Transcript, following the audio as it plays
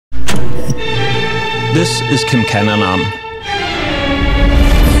This is Kim Canonarm.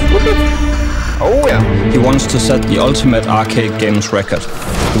 Oh yeah. He wants to set the ultimate arcade games record.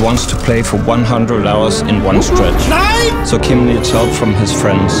 He wants to play for 100 hours in one stretch. So Kim needs help from his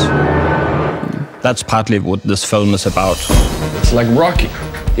friends. That's partly what this film is about. It's like Rocky.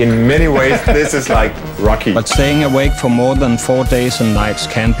 In many ways, this is like Rocky. But staying awake for more than 4 days and nights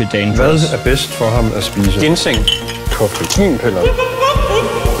can be dangerous. Hvad er bedst for ham at spise? Ginseng. Koffeinpiller.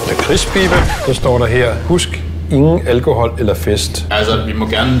 Lakridspibe. Så står der her, husk, ingen alkohol eller fest. Altså, vi må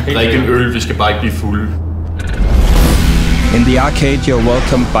gerne drikke en øl, vi skal bare ikke blive fulde. In the arcade, you're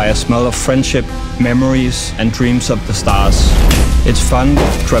welcomed by a smell of friendship, memories, and dreams of the stars. It's fun,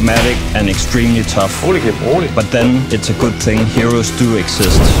 dramatic, and extremely tough. But then it's a good thing heroes do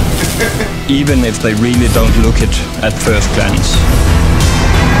exist, even if they really don't look it at first glance.